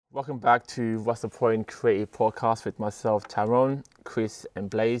Welcome back to What's the Point Creative Podcast with myself, Tyrone, Chris, and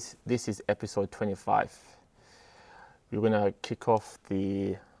Blaze. This is episode 25. We're going to kick off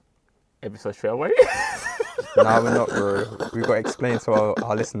the episode straight away. No, we're not, bro. We've got to explain to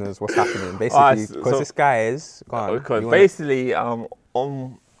our listeners what's happening. Basically, because this guy is... Basically,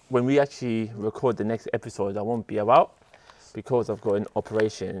 when we actually record the next episode, I won't be about because I've got an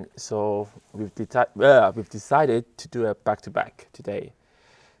operation. So we've decided to do a back-to-back today.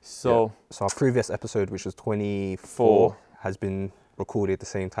 So our previous episode, which was 24, has been recorded at the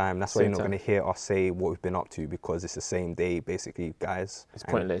same time. That's why you're not going to hear us say what we've been up to, because it's the same day, basically, guys. It's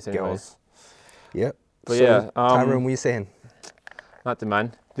pointless girls. Anyway. Yep. But so, Tyrone, what are you saying? Nothing,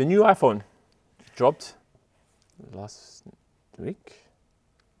 man. The new iPhone dropped last week.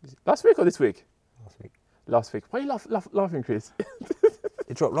 Last week or this week? Last week. Why are you laughing, Chris?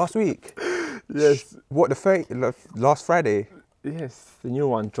 It dropped last week? Yes. What, last Friday? Yes, the new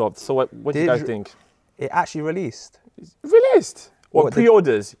one dropped. So what do you guys think? It actually released. Released? What,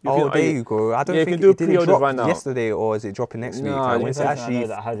 pre-orders? There you go. I don't think you can do it didn't drop right now. yesterday, or is it dropping next week? The person I know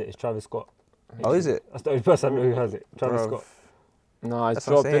that has it is Travis Scott. Oh, is it? That's the only person I know who has it. Travis Scott. No, it's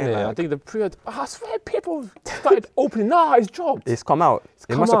dropped, isn't it? I think the pre-order... I swear people started opening. No, it's dropped. It's come out.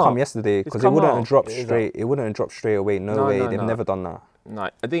 It must have come yesterday, because it wouldn't have dropped straight. It wouldn't have dropped straight away. No way. They've never done that. No,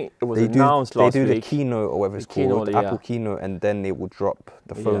 I think it was announced last week. They do the keynote, or whatever it's called, Apple keynote, and then they will drop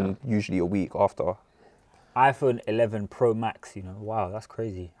the phone usually a week after. iPhone 11 Pro Max, wow, that's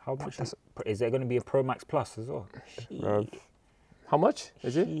crazy. How much is there going to be a Pro Max Plus as well? How much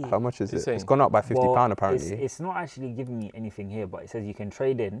is it? How much is it? It's gone up by £50 apparently. It's not actually giving me anything here, but it says you can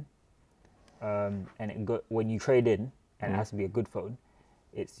trade in, and when you trade in, and it has to be a good phone,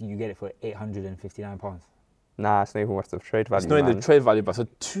 you get it for £859. Nah, it's not even worth the trade value. It's not in the trade value, but so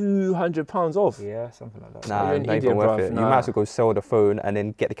 £200 off. Yeah, something like that. Nah, not even worth it. You might as well go sell the phone and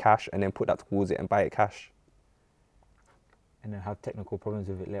then get the cash and then put that towards it and buy it cash. And then have technical problems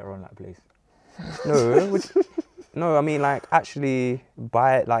with it later on, like, please. No, I mean, like, actually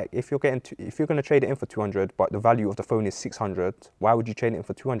buy it. Like, if you're going to trade it in for 200, but the value of the phone is 600, why would you trade it in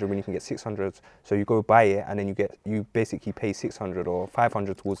for 200 when you can get 600? So you go buy it and then you basically pay 600 or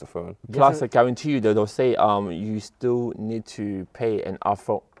 500 towards the phone. Plus, I guarantee you that they'll say you still need to pay an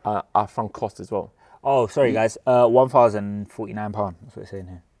upfront cost as well. Oh, sorry guys, £1,049. That's what it's saying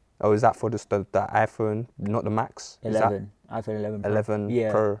here. Oh, is that for just the iPhone, not the Max? 11. iPhone 11 Pro.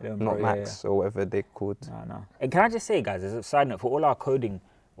 11 Pro, 11 not Pro, Max, or whatever they're called. No. And can I just say, guys, as a side note, for all our coding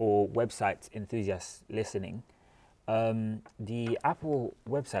or website enthusiasts listening, the Apple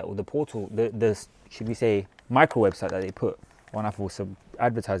website or the portal, the should we say, micro website that they put on Apple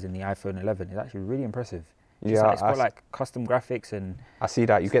advertising the iPhone 11 is actually really impressive. It's got like custom graphics and... I see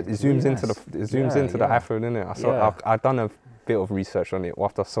that. It zooms into the iPhone, innit? I've done a bit of research on it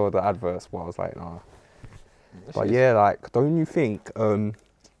after I saw the adverts, but I was like, nah. But yeah, like, don't you think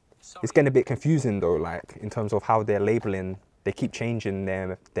it's getting a bit confusing though, like, in terms of how they're labeling? They keep changing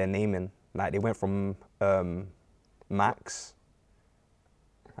their naming. Like, they went from Max,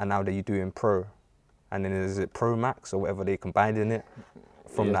 and now they're doing Pro, and then is it Pro Max or whatever they combined in it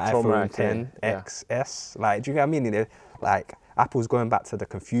from the iPhone 10 XS. Like, do you get what I mean? Like, Apple's going back to the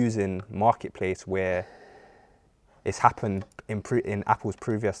confusing marketplace where it's happened in Apple's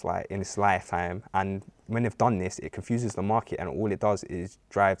previous, in its lifetime, and when they've done this, it confuses the market, and all it does is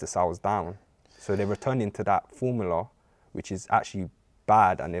drive the sales down. So they're returning to that formula, which is actually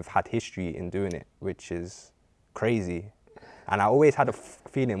bad, and they've had history in doing it, which is crazy. And I always had a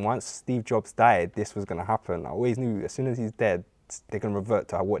feeling once Steve Jobs died, this was going to happen. I always knew as soon as he's dead, they're going to revert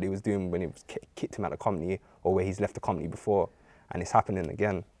to what he was doing when he was kicked him out of the company, or where he's left the company before, and it's happening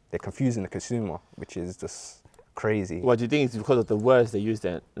again. They're confusing the consumer, which is just crazy. What do you think? It's because of the words they use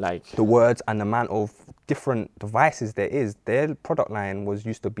then? Like the words and the amount of different devices there is. Their product line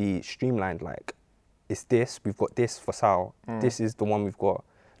used to be streamlined, like, it's this, we've got this for sale, this is the one we've got.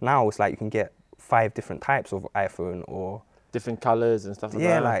 Now it's like you can get 5 different types of iPhone, or different colors and stuff like that.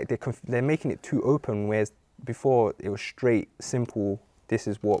 Yeah, like they're making it too open, whereas before it was straight, simple, this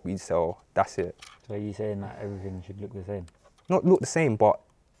is what we sell, that's it. So are you saying that everything should look the same? Not look the same, but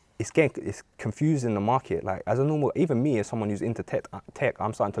it's confusing the market. Like, as a normal, even me as someone who's into tech,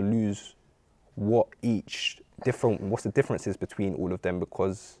 I'm starting to lose what's the differences between all of them,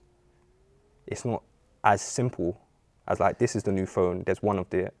 because it's not as simple as like, this is the new phone, there's one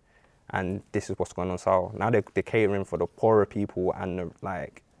of it, and this is what's going on sale. Now they're catering for the poorer people and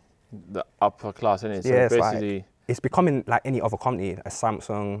the upper class, isn't it? Yeah, so basically it's becoming like any other company, a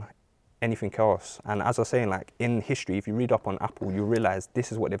Samsung, anything else. And as I was saying, like, in history, if you read up on Apple, you realize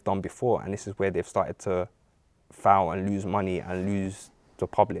this is what they've done before, and this is where they've started to foul and lose money and lose the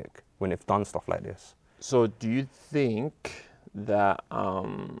public when they've done stuff like this. So do you think that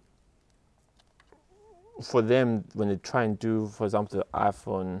for them, when they try and do, for example, the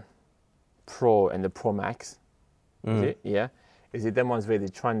iPhone Pro and the Pro Max, is it them ones where they're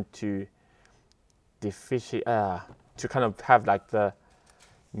trying to to kind of have like the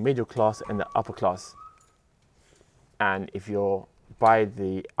middle class and the upper class? And if you're buy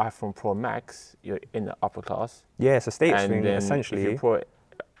the iPhone Pro Max, you're in the upper class. Yeah, it's a status thing, essentially. If you put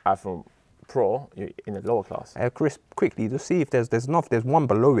iPhone Pro, you're in the lower class. Chris, quickly, just see if there's one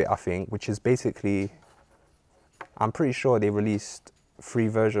below it, I think, which is basically, I'm pretty sure they released 3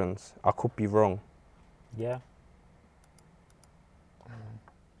 versions. I could be wrong. Yeah.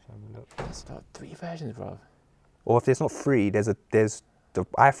 That's not 3 versions, bro. Or if there's not 3, there's the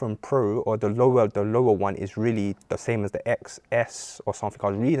iPhone Pro, or the lower one is really the same as the XS or something. I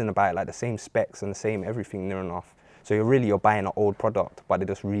was reading about it, like the same specs and the same everything near enough. So you're buying an old product, but they're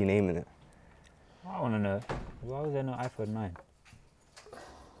just renaming it. I want to know, why was there no iPhone 9?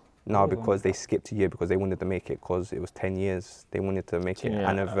 No, because they skipped a year because they wanted to make it, because it was 10 years. They wanted to make it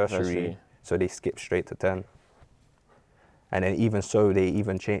anniversary, so they skipped straight to 10. And then even so, they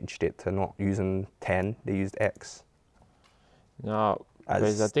even changed it to not using 10, they used X. No,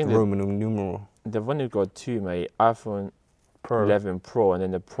 as I think Roman numeral. They've only got 2, mate. iPhone Pro 11 Pro and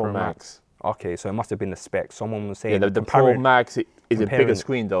then the Pro Max. Okay, so it must have been the specs. Someone was saying the Pro Max is a bigger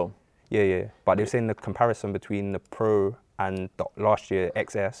screen though. Yeah. But they're saying the comparison between the Pro and the last year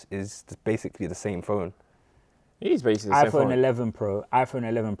XS is basically the same phone. It is basically the same phone. iPhone 11 Pro, iPhone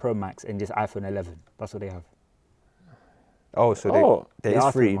 11 Pro Max, and just iPhone 11. That's what they have. Oh, so there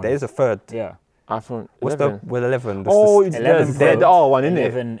is 3. There is a third. Yeah. iPhone 11. What's the 11? It's 11 the R one, isn't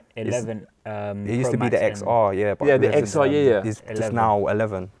it? 11. It used to be the XR, yeah. But the XR, yeah. It's just now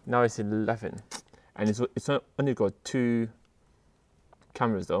 11. Now it's 11, and it's only got 2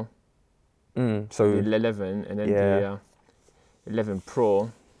 cameras though. So the 11 and then the 11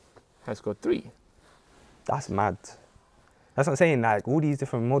 Pro has got 3. That's mad. That's what I'm saying. Like all these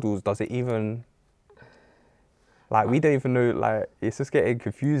different models, does it even? Like we don't even know. Like it's just getting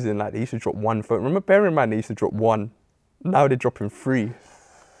confusing. Like they used to drop 1 phone. Remember, bear in mind they used to drop 1. Now they're dropping 3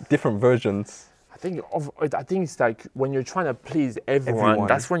 different versions. I think it's like when you're trying to please everyone.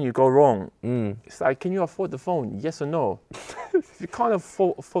 That's when you go wrong. It's like, can you afford the phone? Yes or no? If you can't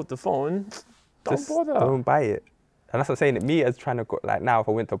afford the phone, don't bother. Don't buy it. And that's what I'm saying. Me as trying to go, like now, if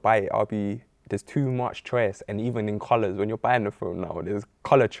I went to buy it, there's too much choice. And even in colors, when you're buying the phone now, there's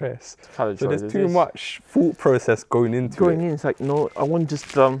color choice. So there's too much thought process going into it. It's like, no, I want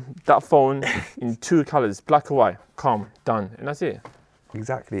just that phone in 2 colors, black or white. Calm, done, and that's it.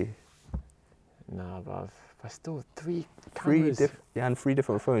 Exactly. Nah, bruv. But still 3 cameras. 3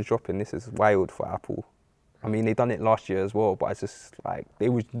 different phones dropping. This is wild for Apple. I mean, they done it last year as well, but it's just like, they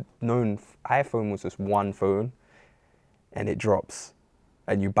was known, iPhone was just 1 phone, and it drops,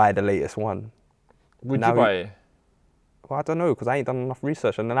 and you buy the latest one. Would you buy it? Well, I don't know, because I ain't done enough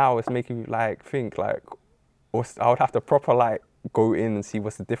research, and now it's making you like think like, I would have to proper go in and see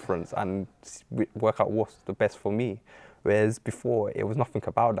what's the difference and work out what's the best for me. Whereas before, it was nothing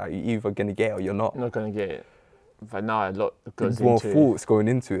about that. You're either going to get it or you're not. Not going to get it. But now a lot goes into it. More thoughts going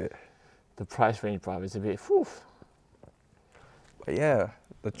into it. The price range, bro, is a bit, whew. But yeah,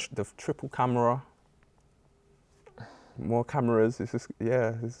 the triple camera, more cameras, it's just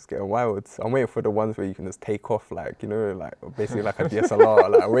getting wild. I'm waiting for the ones where you can just take off, basically like a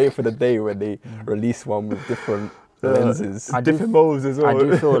DSLR. I'm waiting for the day when they release one with different lenses. Different modes as well. I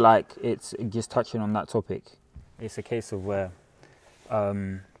do feel like it's just touching on that topic. It's a case of where,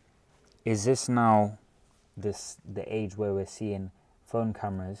 is this now the age where we're seeing phone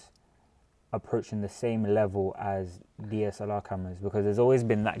cameras approaching the same level as DSLR cameras? Because there's always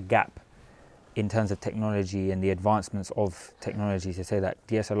been that gap in terms of technology and the advancements of technology to say that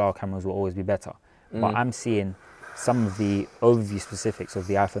DSLR cameras will always be better. But I'm seeing some of the overview specifics of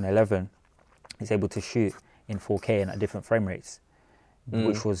the iPhone 11 is able to shoot in 4K and at different frame rates,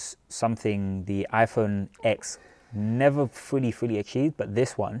 which was something the iPhone X never fully achieved, but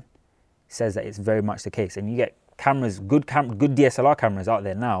this one says that it's very much the case. And you get cameras, good DSLR cameras out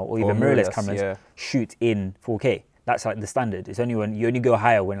there now, or even mirrorless cameras, shoot in 4K. That's like the standard. It's only when you only go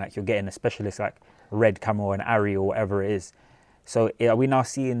higher when you're getting a specialist like Red camera or an Arri or whatever it is. So are we now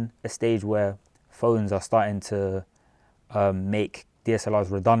seeing a stage where phones are starting to make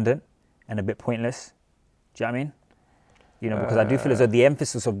DSLRs redundant and a bit pointless? Do you know what I mean? Because I do feel as though the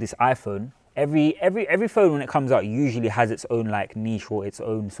emphasis of this iPhone, every phone when it comes out usually has its own like niche or its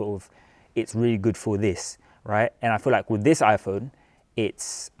own sort of, it's really good for this, right? And I feel like with this iPhone,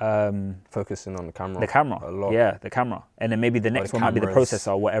 it's focusing on the camera. The camera, a lot. yeah, the camera, and then maybe the next one might be the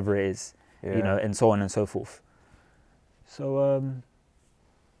processor, or whatever it is, you know, and so on and so forth. So,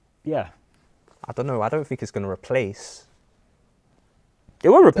 yeah. I don't know. I don't think it's going to replace. It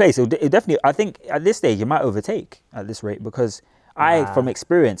won't replace. It definitely. I think at this stage it might overtake at this rate, because I, from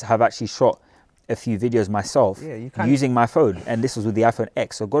experience, have actually shot a few videos myself using my phone, and this was with the iPhone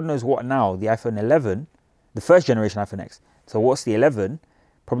X. So God knows what now, the iPhone 11, the first generation iPhone X. So what's the 11?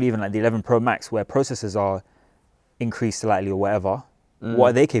 Probably even like the 11 Pro Max, where processors are increased slightly or whatever.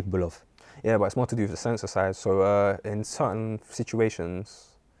 What are they capable of? Yeah, but it's more to do with the sensor size. So in certain situations,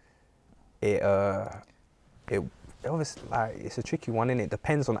 it obviously, like, it's a tricky one, and it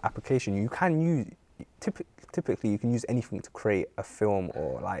depends on the application. You can use typically you can use anything to create a film,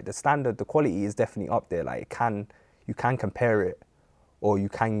 or like the quality is definitely up there. Like you can compare it, or you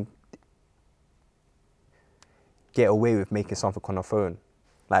can get away with making something on a phone.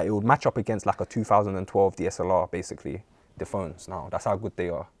 Like, it would match up against like a 2012 DSLR, basically, the phones now. That's how good they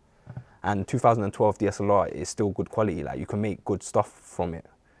are. And 2012 DSLR is still good quality. Like, you can make good stuff from it.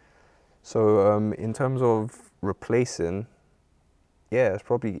 So in terms of replacing, yeah, it's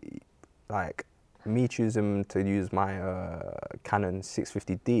probably like me choosing to use my Canon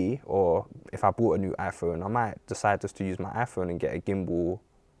 650D, or if I bought a new iPhone, I might decide just to use my iPhone and get a gimbal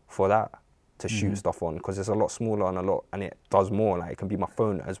for that to shoot stuff on, because it's a lot smaller and it does more. Like, it can be my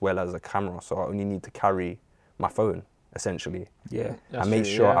phone as well as a camera, so I only need to carry my phone essentially. Yeah, and make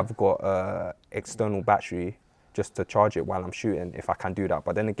sure I've got external battery just to charge it while I'm shooting, if I can do that.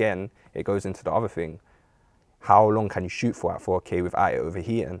 But then again, it goes into the other thing. How long can you shoot for at 4K without it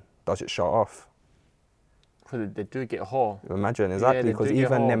overheating? Does it shut off? Because they do get hot. Imagine, exactly, because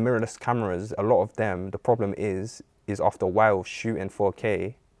even their mirrorless cameras, a lot of them, the problem is after a while shooting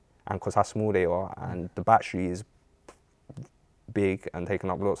 4K, and because how small they are, and the battery is big and taking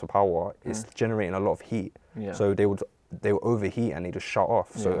up lots of power, it's generating a lot of heat. Yeah. So they will overheat and they just shut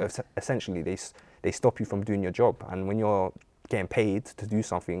off. So essentially they stop you from doing your job. And when you're getting paid to do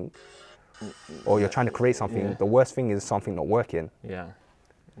something, or you're trying to create something, the worst thing is something not working. Yeah,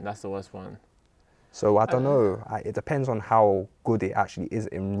 that's the worst one. So I don't know, it depends on how good it actually is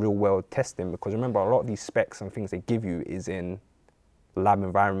in real world testing, because remember, a lot of these specs and things they give you is in lab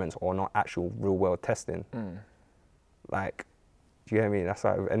environments or not actual real world testing. Like, do you get me? That's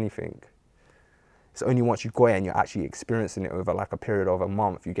like with anything. It's only once you go in and you're actually experiencing it over like a period of a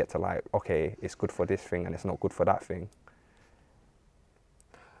month, you get to like, okay, it's good for this thing and it's not good for that thing.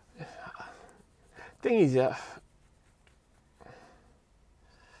 Thing is, I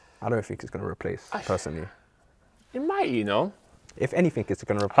don't think it's going to replace, personally. It might, you know. If anything, it's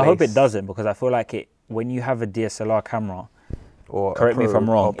going to replace. I hope it doesn't, because I feel like when you have a DSLR camera, or correct me if I'm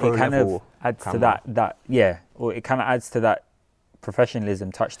wrong, it kind of adds to that, or it kind of adds to that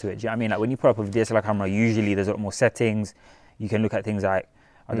professionalism touch to it. Do you know what I mean? Like, when you put up with a DSLR camera, usually there's a lot more settings. You can look at things like,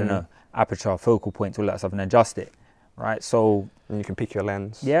 I don't know, aperture, focal points, all that stuff, and adjust it, right? So, and you can pick your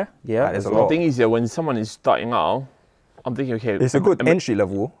lens. Yeah. Like, there's a lot. The thing is, when someone is starting out, I'm thinking, okay, it's a good entry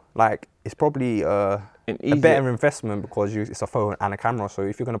level. Like, it's probably a better investment, because it's a phone and a camera. So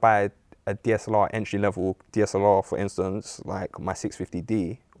if you're going to buy a DSLR entry level DSLR, for instance, like my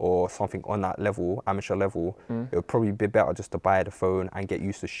 650D or something on that level, amateur level, it would probably be better just to buy the phone and get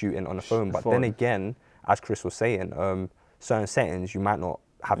used to shooting on the phone. But then again, as Chris was saying, certain settings you might not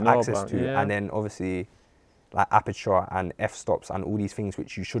have access to, and then obviously like aperture and f-stops and all these things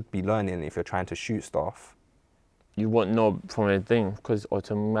which you should be learning if you're trying to shoot stuff. You won't know from a thing, because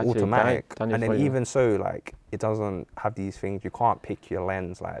automatic. And then even so, like, it doesn't have these things. You can't pick your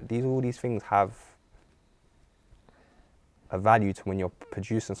lens. Like, all these things have a value to when you're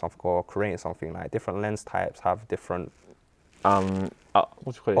producing something or creating something. Like, different lens types have different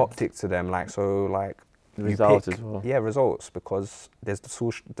optics to them. Like, so, like, results as well. Yeah, results, because there's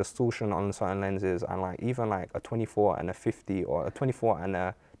distortion on certain lenses, and like even like a 24 and a 50 or a 24 and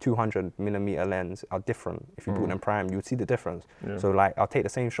a 200mm lens are different. If you put them prime, you would see the difference. So like, I'll take the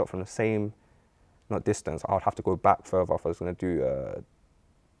same shot from the same, not distance, I'll have to go back further if I was going to do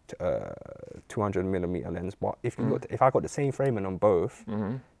a 200mm lens. But if I got the same framing on both,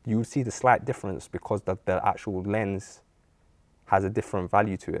 you would see the slight difference, because the actual lens has a different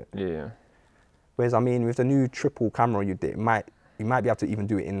value to it. Yeah. Whereas, I mean, with the new triple camera you did, you might be able to even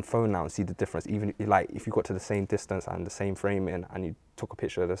do it in phone now and see the difference. Even like if you got to the same distance and the same framing and you took a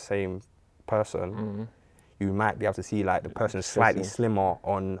picture of the same person, you might be able to see like the person slightly slimmer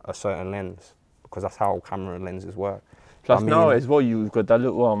on a certain lens, because that's how camera lenses work. Plus now as well, you've got that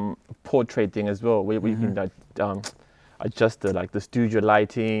little portrait thing as well, where you can like adjust the studio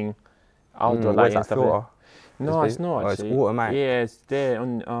lighting, outdoor lighting and stuff. No, it's not Oh, actually. it's automatic. Yeah, it's there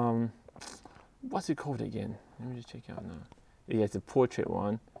on what's it called again? Let me just check it out now. Yeah, it's a portrait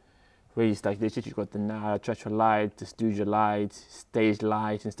one. Where it's like literally you've got the natural light, the studio light, stage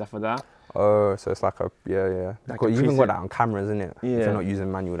light and stuff like that. Oh, so it's like a yeah. Like You a even got preset. that on cameras, isn't it? If Yeah. you're not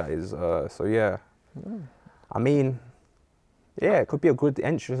using manual, that is. So yeah. I mean, yeah, it could be a good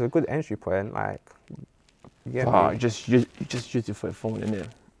entry. It's a good entry point. Like, yeah. But you just use it for a phone, innit?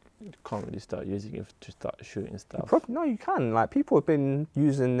 You can't really start using it to start shooting stuff. No, you can. Like, people have been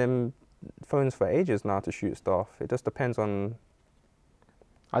using them phones for ages now to shoot stuff. It just depends on.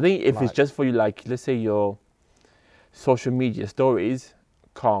 I think if it's Like- just for you, like let's say your social media stories,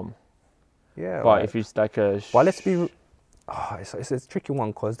 calm. Yeah. But like, if it's like a well, let's be. It's a tricky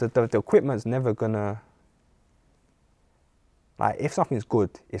one because the equipment's never gonna. Like, if something's good,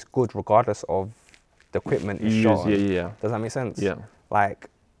 it's good regardless of the equipment is use, shot on. yeah. Does that make sense? Yeah. Like,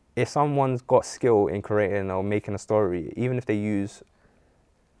 if someone's got skill in creating or making a story, even if they use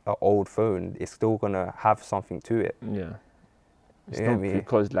an old phone, it's still gonna have something to it. Yeah. It's You know not what I mean?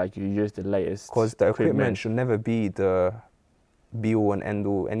 because like you use the latest. Because the equipment should never be the be all and end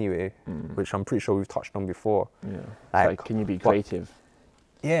all anyway, which I'm pretty sure we've touched on before. Yeah. It's Like, like, can you be but- creative?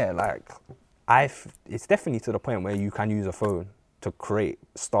 Yeah, like it's definitely to the point where you can use a phone to create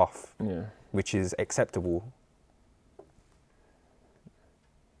stuff Yeah. which is acceptable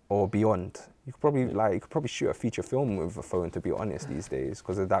or beyond. You could probably shoot a feature film with a phone, to be honest, these days,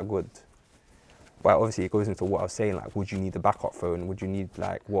 because they're that good. But obviously it goes into what I was saying, like, would you need a backup phone? Would you need,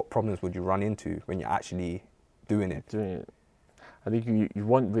 like, what problems would you run into when you're actually doing it? Doing it. I think you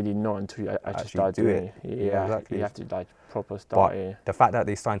won't really know until you actually start do doing it. it. Yeah, exactly. You have to like proper start But it. the fact that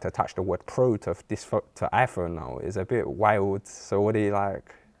they're starting to attach the word pro to iPhone now is a bit wild. So what are you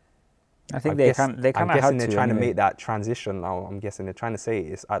like? I think I'm they kind of guessing had they're to trying to anyway. make that transition now. I'm guessing they're trying to say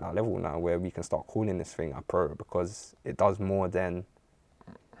it's at that level now where we can start calling this thing a pro because it does more than.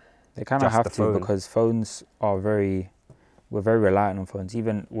 They kind of just have the to phone. because phones are we're very reliant on phones.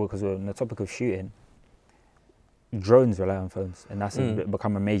 Even because we're on the topic of shooting, drones rely on phones, and that's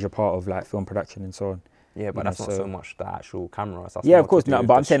become a major part of like film production and so on. Yeah, but You know, that's not so much the actual camera. That's Yeah, more of course, to do no, with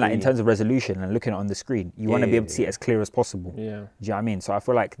but the I'm saying like in screen. terms of resolution and looking at it on the screen, you want to be able to see it as clear as possible. Yeah. Do you know what I mean? So I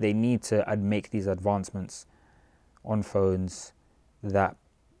feel like they need to make these advancements on phones that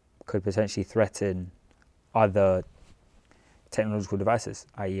could potentially threaten other technological devices,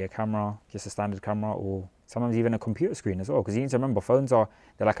 i.e. a camera, just a standard camera, or sometimes even a computer screen as well. Because you need to remember,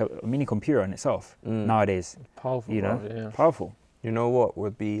 they're like a mini computer in itself nowadays. Powerful, You know, bro, yeah. powerful. You know what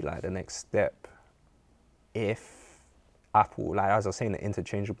would be like the next step if Apple, like as I was saying, the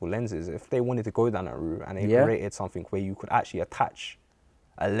interchangeable lenses, if they wanted to go down that route and they created something where you could actually attach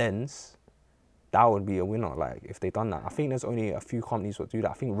a lens, that would be a winner. Like if they done that, I think there's only a few companies that do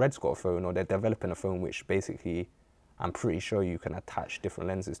that. I think Red's got a phone, or they're developing a phone which basically, I'm pretty sure you can attach different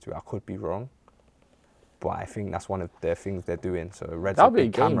lenses to it. I could be wrong, but I think that's one of the things they're doing. So Red's That'd a be a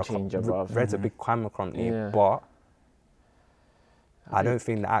big game camera changer, bruv. Red's a big camera company, Yeah. but I don't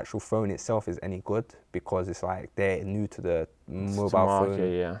think the actual phone itself is any good because it's like they're new to the mobile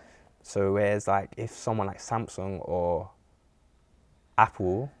phone. Yeah. So whereas like if someone like Samsung or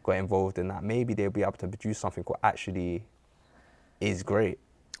Apple got involved in that, maybe they'll be able to produce something that actually is great.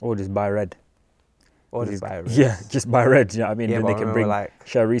 Or just buy Red. Or just buy it. Yeah, just buy Red. You know what I mean? Yeah, Then but they I can remember, bring like,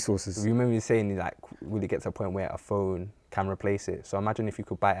 share resources. Remember you saying like, will it get to a point where a phone can replace it? So imagine if you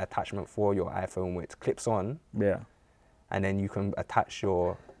could buy an attachment for your iPhone which clips on, Yeah. and then you can attach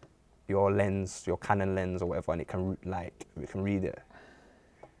your lens, your Canon lens or whatever, and it can read it.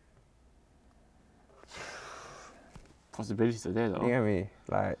 Possibilities are there though. You get me?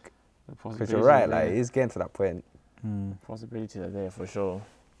 Like, The because possibilities you're right, are like there. it's getting to that point. Possibilities are there for sure.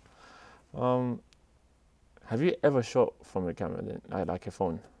 Have you ever shot from a camera then, like a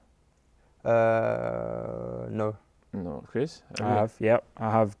phone? No. No, Chris. I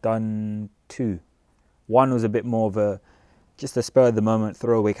have done 2. One was a bit more of just a spur of the moment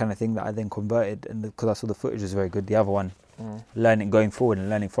throwaway kind of thing that I then converted, and because I saw the footage was very good. The other one, learning going forward and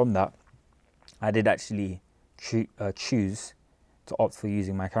learning from that, I did actually choose to opt for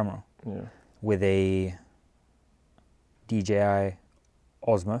using my camera Yeah. with a DJI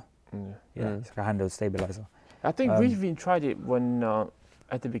Osmo. Yeah, it's like a handheld stabilizer. I think we've even tried it when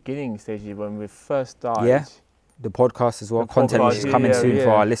at the beginning stages when we first started. Yeah. The podcast as well. The Content which is podcast, coming yeah, soon yeah. for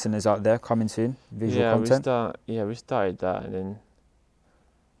our listeners out there. Coming soon. Visual content. We started that, and then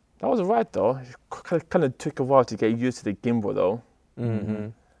that was alright though. It kind of took a while to get used to the gimbal though.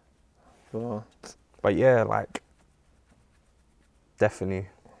 So, But yeah, like definitely.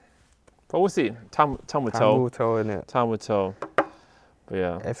 but we'll see. Time will Time tell. will tell, innit? Time will tell. But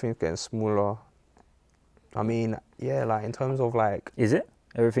yeah. Everything's getting smaller. I mean, yeah, like in terms of like Is it?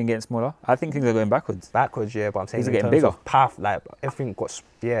 Everything getting smaller? I think things are going backwards. backwards, yeah, but I'm saying Things are in getting terms bigger. of path, like everything got,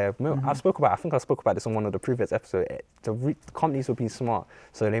 yeah. I think I spoke about this on one of the previous episodes. The companies will be smart,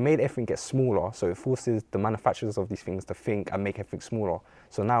 so they made everything get smaller. So it forces the manufacturers of these things to think and make everything smaller.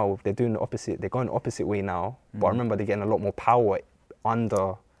 So now they're doing the opposite. They're going the opposite way now. But I remember they're getting a lot more power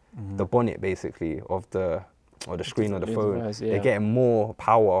under the bonnet, basically, of the screen of the phone. Device, yeah. They're getting more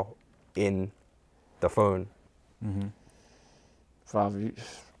power in the phone.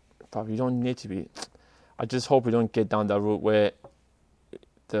 Bruv, you don't need to be. I just hope we don't get down that route where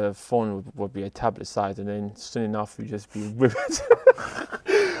the phone would be a tablet size, and then soon enough you just be whipping.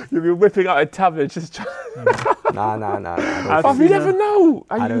 You'll be whipping out a tablet just trying. Nah. Bruv, you never know.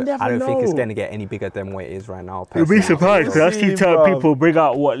 I don't think it's know. going to get any bigger than what it is right now. You'll be personally. surprised because I've seen Bruv. people bring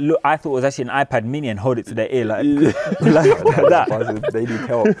out what I thought was actually an iPad mini and hold it to their ear like, like that. They need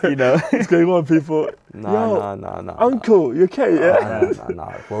help. You know? What's going on, people? Nah. Uncle, you okay? Yeah.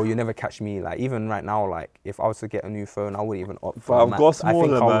 Nah. Well, you never catch me. Like even right now, like if I was to get a new phone, I wouldn't even opt But for I've a Max. got I think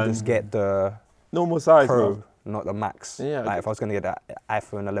smaller, I would man. just get the Normal size, Pro, bro. not the Max. Yeah. Like if I was gonna get that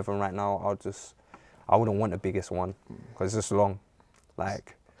iPhone 11 right now, I wouldn't want the biggest one because it's just long.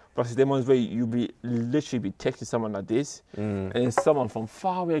 Like. But see, them ones where you be literally be texting someone like this, and then someone from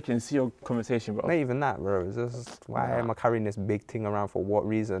far away can see your conversation, bro. Not even that, bro. It's just, why am I carrying this big thing around for what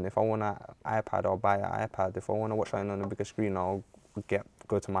reason? If I want an iPad, I'll buy an iPad. If I want to watch something on a bigger screen, I'll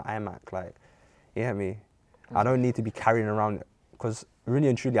go to my iMac. Like, you get me? I don't need to be carrying around, because really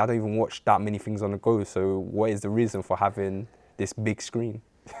and truly, I don't even watch that many things on the go. So what is the reason for having this big screen?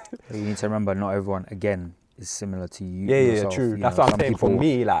 You need to remember, not everyone, again, is similar to you. Yeah, yourself. true. You That's know, what I'm some saying. For people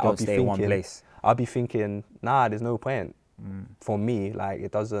me, like, don't stay in one place. I'll be thinking, nah, there's no point. For me, like,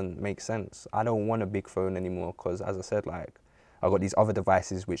 it doesn't make sense. I don't want a big phone anymore because, as I said, like, I've got these other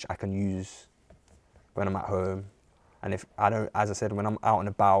devices which I can use when I'm at home. And if I don't, as I said, when I'm out and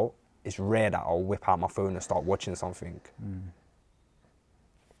about, it's rare that I'll whip out my phone and start watching something.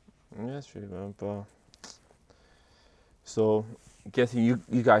 Yeah, that's true, man. But so, guessing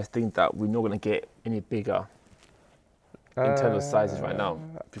you guys think that we're not gonna get any bigger in terms of sizes right now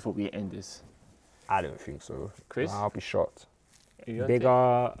before we end this? I don't think so. Chris? I'll be shocked. You don't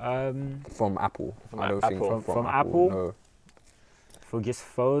Bigger From Apple. From I don't think Apple. from From Apple. Apple? No. for just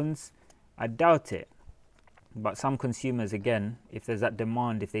phones, I doubt it. But some consumers, again, if there's that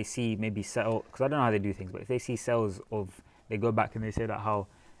demand, if they see maybe sell, because I don't know how they do things, but if they see sales of, they go back and they say that how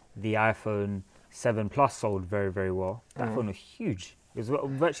the iPhone 7 Plus sold very, very well. That phone was huge. It was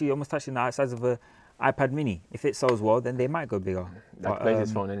virtually almost touching the size of an iPad mini. If it sells well, then they might go bigger. That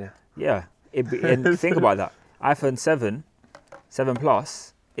latest phone, innit? Yeah. And think about that. iPhone 7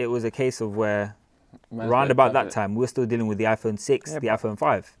 Plus, it was a case of where round about that time, we were still dealing with the iPhone 6, the iPhone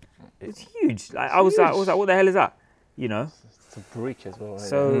 5. It's huge. Like, I was like, what the hell is that? You know? It's a brick as well.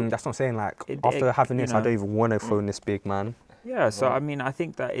 So That's what I'm saying. Like, after having this, I don't even want a phone this big, man. yeah, so I mean, I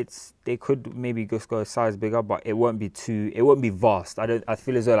think that they could maybe just go a size bigger, but it won't be vast. I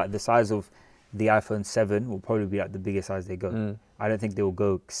feel as though like the size of the iPhone 7 will probably be like the biggest size they go. I don't think they will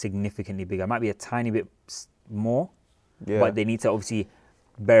go significantly bigger. It might be a tiny bit more, but they need to obviously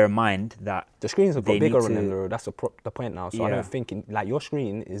bear in mind that the screens have got they bigger need on them, to- though. That's the point now. So I Yeah. don't think like your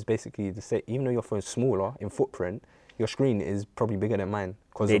screen is basically the same. Even though your phone's smaller in footprint, your screen is probably bigger than mine.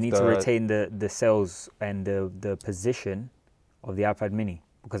 they need to retain the cells and the position of the iPad mini,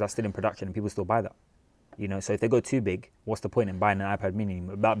 because that's still in production and people still buy that. You know, so if they go too big, what's the point in buying an iPad mini?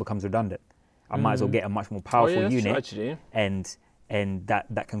 That becomes redundant. I might as well get a much more powerful that's true, unit, actually. and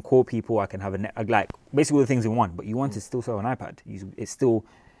that can call people. I can have like basically all the things in one. But you want to still sell an iPad.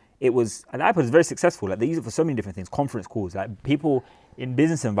 An iPad was very successful. Like they use it for so many different things. Conference calls, like people in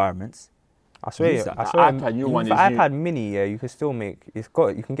business environments. I swear, use that. I swear, iPad, you even want for is iPad Mini, yeah, you can still make.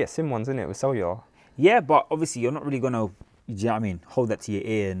 You can get SIM ones in it with cellular. Yeah, but obviously you're not really gonna. Do you know what I mean? Hold that to your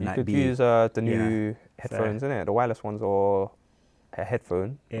ear and You like could be. use the new headphones, innit? The wireless ones, or a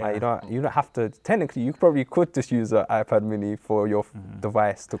headphone. Like, you don't have to. Technically, you probably could just use an iPad Mini for your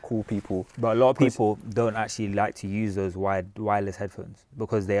device to call people. But a lot of people don't actually like to use those wireless headphones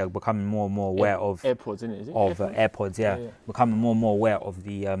because they are becoming more and more aware of AirPods, innit? Is it AirPods. Yeah, becoming more and more aware of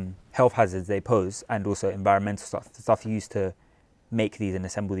the health hazards they pose, and also environmental stuff, the stuff used to make these and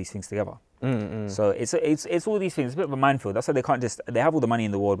assemble these things together. So it's all these things. It's a bit of a minefield. That's why they can't just. They have all the money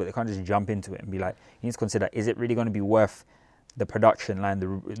in the world, but they can't just jump into it and be like. You need to consider: is it really going to be worth the production line,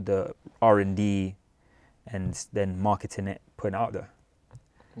 the R&D, and then marketing it, putting it out there?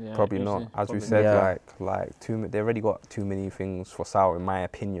 Yeah, Probably not. usually, As we probably said, not. they already got too many things for sale, in my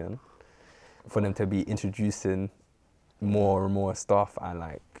opinion, for them to be introducing more and more stuff and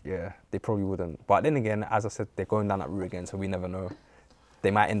like yeah, they probably wouldn't. But then again, as I said, they're going down that route again, so we never know.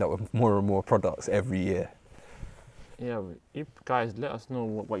 They might end up with more and more products every year. Yeah, you guys, let us know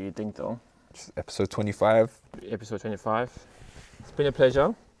what you think though. Just episode 25. Episode 25. It's been a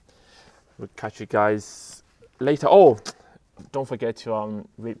pleasure. We'll catch you guys later. Oh, don't forget to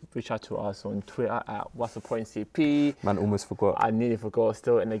reach out to us on Twitter at What's the Point CP. Man, almost forgot. I nearly forgot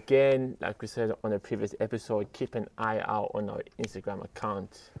still. And again, like we said on the previous episode, keep an eye out on our Instagram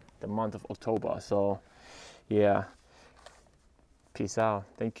account the month of October. So, yeah. Peace out.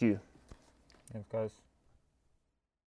 Thank you. Thanks, guys.